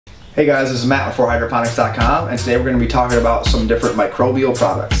Hey guys, this is Matt with hydroponics.com, and today we're going to be talking about some different microbial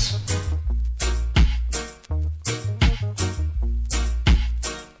products.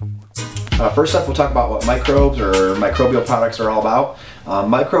 First up, we'll talk about what microbes or microbial products are all about.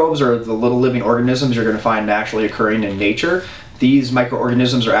 Microbes are the little living organisms you're going to find naturally occurring in nature. These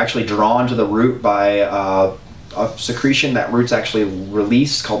microorganisms are actually drawn to the root by a secretion that roots actually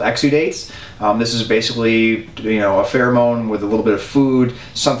release called exudates. This is basically, a pheromone with a little bit of food,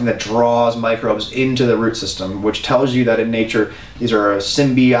 something that draws microbes into the root system, which tells you that in nature these are a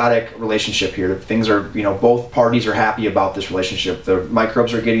symbiotic relationship here. Things are, both parties are happy about this relationship. The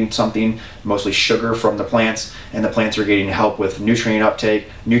microbes are getting something, mostly sugar, from the plants, and the plants are getting help with nutrient uptake,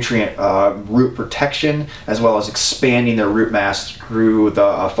 nutrient root protection, as well as expanding their root mass through the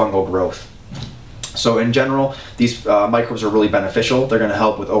fungal growth. So in general, these microbes are really beneficial. They're going to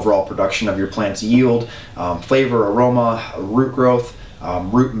help with overall production of your plant's yield, flavor, aroma, root growth,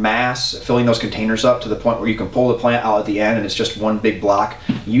 root mass, filling those containers up to the point where you can pull the plant out at the end and it's just one big block.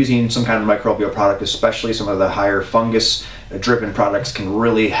 Using some kind of microbial product, especially some of the higher fungus driven products, can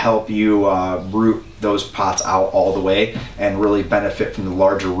really help you root those pots out all the way and really benefit from the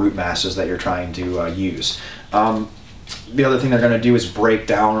larger root masses that you're trying to use. The other thing they're going to do is break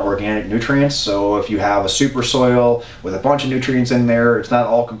down organic nutrients. So if you have a super soil with a bunch of nutrients in there, it's not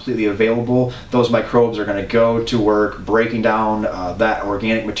all completely available. Those microbes are going to go to work breaking down that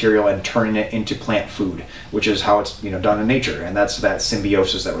organic material and turning it into plant food, which is how it's done in nature, and that's that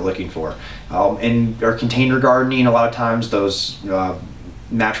symbiosis that we're looking for. In our container gardening, a lot of times those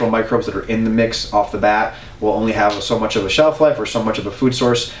natural microbes that are in the mix off the bat will only have so much of a shelf life or so much of a food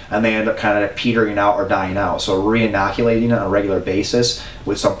source, and they end up kind of petering out or dying out. So re-inoculating it on a regular basis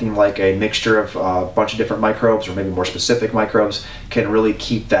with something like a mixture of a bunch of different microbes, or maybe more specific microbes, can really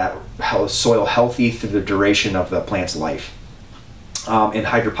keep that soil healthy through the duration of the plant's life. In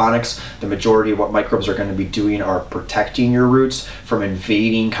hydroponics, the majority of what microbes are going to be doing are protecting your roots from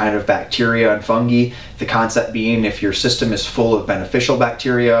invading kind of bacteria and fungi. The concept being, if your system is full of beneficial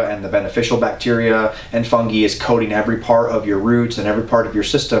bacteria and the beneficial bacteria and fungi is coating every part of your roots and every part of your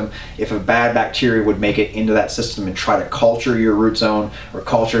system, if a bad bacteria would make it into that system and try to culture your root zone or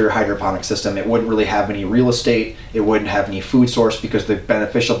culture your hydroponic system, it wouldn't really have any real estate, it wouldn't have any food source, because the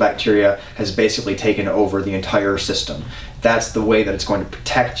beneficial bacteria has basically taken over the entire system. That's the way that it's going to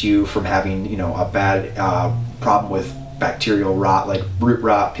protect you from having, a bad problem with bacterial rot, like root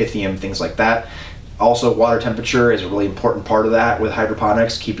rot, pythium, things like that. Also, water temperature is a really important part of that with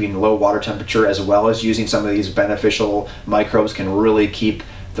hydroponics. Keeping low water temperature as well as using some of these beneficial microbes can really keep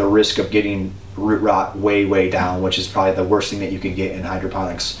the risk of getting root rot way, way down, which is probably the worst thing that you can get in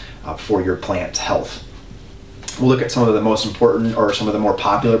hydroponics for your plant health. We'll look at some of the most important, or some of the more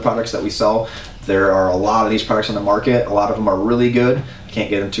popular products that we sell. There are a lot of these products on the market. A lot of them are really good. I can't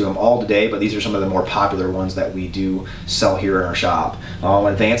get into them all today, but these are some of the more popular ones that we do sell here in our shop.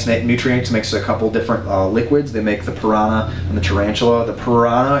 Advanced Nutrients makes a couple different liquids. They make the Piranha and the Tarantula. The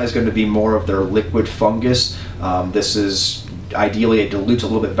Piranha is going to be more of their liquid fungus. This is ideally, it dilutes a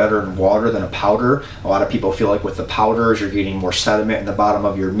little bit better in water than a powder. A lot of people feel like with the powders you're getting more sediment in the bottom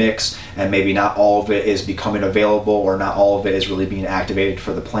of your mix, and maybe not all of it is becoming available, or not all of it is really being activated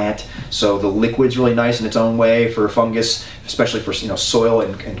for the plant. So the liquid's really nice in its own way for fungus, especially for soil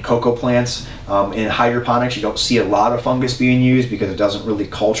and cocoa plants. In hydroponics, you don't see a lot of fungus being used because it doesn't really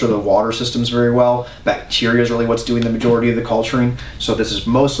culture the water systems very well. Bacteria is really what's doing the majority of the culturing. So this is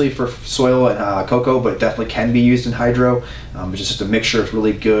mostly for soil and cocoa, but it definitely can be used in hydro. It's just a mixture of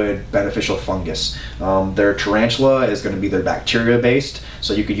really good beneficial fungus. Their Tarantula is going to be their bacteria based,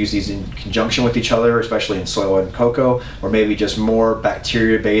 so you could use these in conjunction with each other, especially in soil and cocoa, or maybe just more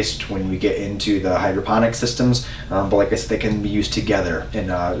bacteria based when we get into the hydroponic systems. But like I said, they can be used together in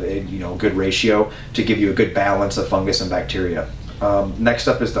a good ratio to give you a good balance of fungus and bacteria. Next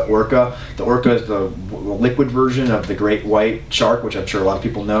up is the Orca. The Orca is the liquid version of the great white shark, which I'm sure a lot of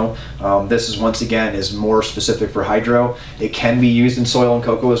people know. This is, once again, is more specific for hydro. It can be used in soil and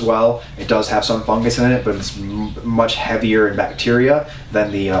cocoa as well. It does have some fungus in it, but it's much heavier in bacteria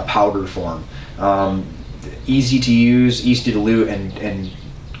than the powdered form. Easy to use, easy to dilute, and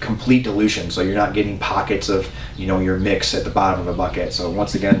complete dilution, so you're not getting pockets of your mix at the bottom of a bucket. So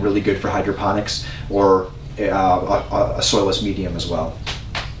once again, really good for hydroponics or a soilless medium as well.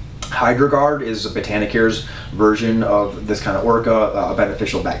 Hydra Guard is a Botanicare's version of this kind of Orca, a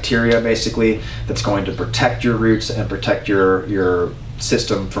beneficial bacteria basically that's going to protect your roots and protect your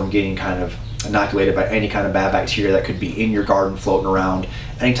system from getting kind of inoculated by any kind of bad bacteria that could be in your garden floating around.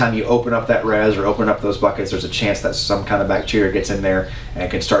 Anytime you open up that res or open up those buckets, there's a chance that some kind of bacteria gets in there and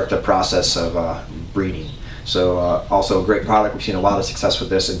can start the process of breeding. So also a great product. We've seen a lot of success with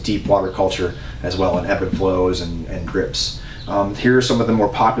this in deep water culture as well, in ebb and flows and drips. Here are some of the more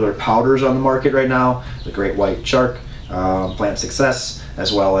popular powders on the market right now: the Great White Shark, Plant Success,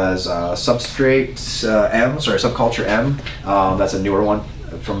 as well as Subculture M. That's a newer one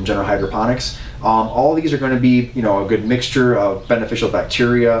from General Hydroponics. All of these are going to be, a good mixture of beneficial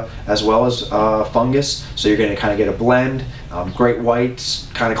bacteria as well as fungus. So you're going to kind of get a blend. Great White's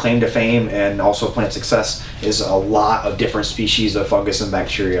kind of claim to fame, and also Plant Success, is a lot of different species of fungus and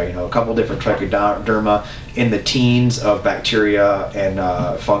bacteria. A couple different trichoderma in the teens of bacteria and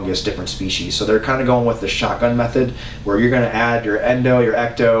fungus, different species. So they're kind of going with the shotgun method, where you're going to add your endo, your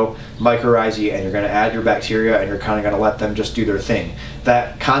ecto, mycorrhizae, and you're going to add your bacteria, and you're kind of going to let them just do their thing.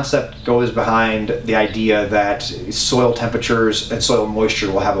 That concept goes behind the idea that soil temperatures and soil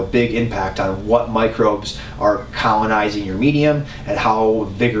moisture will have a big impact on what microbes are colonizing your medium and how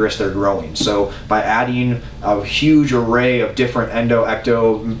vigorous they're growing. So by adding a huge array of different endo,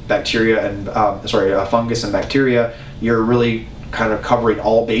 ecto bacteria and fungus and bacteria, you're really kind of covering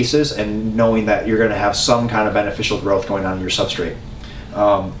all bases and knowing that you're going to have some kind of beneficial growth going on in your substrate.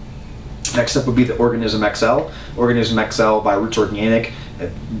 Next up would be the Organism XL. Organism XL by Roots Organic. A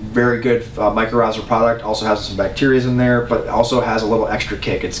very good mycorrhizal product. Also has some bacteria in there, but also has a little extra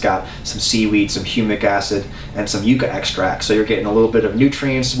kick. It's got some seaweed, some humic acid, and some yucca extract. So you're getting a little bit of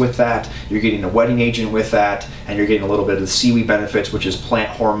nutrients with that. You're getting a wetting agent with that, and you're getting a little bit of the seaweed benefits, which is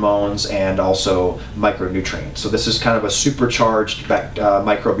plant hormones and also micronutrients. So this is kind of a supercharged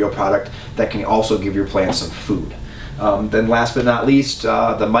microbial product that can also give your plants some food. Then last but not least,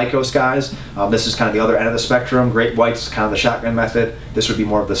 the Mycos guys. This is kind of the other end of the spectrum. Great White's kind of the shotgun method. This would be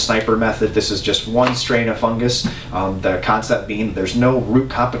more of the sniper method. This is just one strain of fungus. The concept being there's no root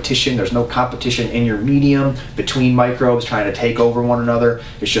competition. There's no competition in your medium between microbes trying to take over one another.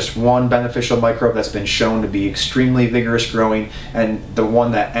 It's just one beneficial microbe that's been shown to be extremely vigorous growing, and the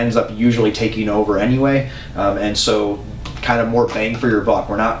one that ends up usually taking over anyway. And so kind of more bang for your buck.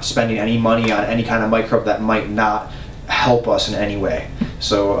 We're not spending any money on any kind of microbe that might not help us in any way.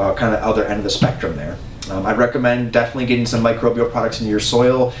 So kind of other end of the spectrum there. I'd recommend definitely getting some microbial products into your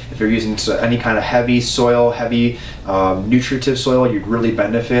soil. If you're using any kind of heavy soil, heavy nutritive soil, you'd really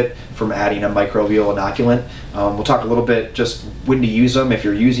benefit from adding a microbial inoculant. We'll talk a little bit just when to use them. If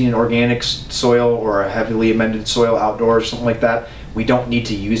you're using an organic soil or a heavily amended soil outdoors, something like that, we don't need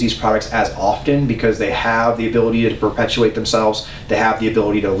to use these products as often because they have the ability to perpetuate themselves. They have the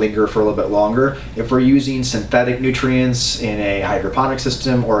ability to linger for a little bit longer. If we're using synthetic nutrients in a hydroponic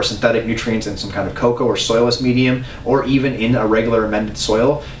system, or synthetic nutrients in some kind of cocoa or soilless medium, or even in a regular amended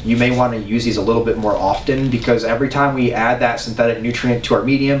soil, you may want to use these a little bit more often, because every time we add that synthetic nutrient to our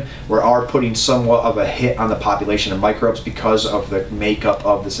medium, we are putting somewhat of a hit on the population of microbes because of the makeup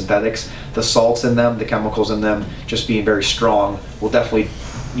of the synthetics. The salts in them, the chemicals in them, just being very strong, will definitely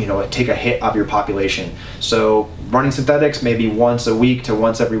take a hit of your population. So running synthetics maybe once a week to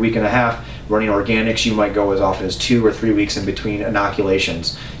once every week and a half. Running organics, you might go as often as 2 or 3 weeks in between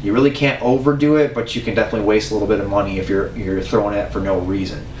inoculations. You really can't overdo it, but you can definitely waste a little bit of money if you're throwing it for no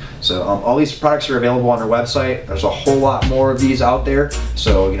reason. So all these products are available on our website. There's a whole lot more of these out there,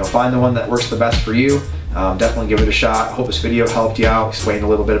 so find the one that works the best for you. Definitely give it a shot. I hope this video helped you out, explained a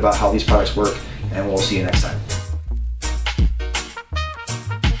little bit about how these products work, and we'll see you next time.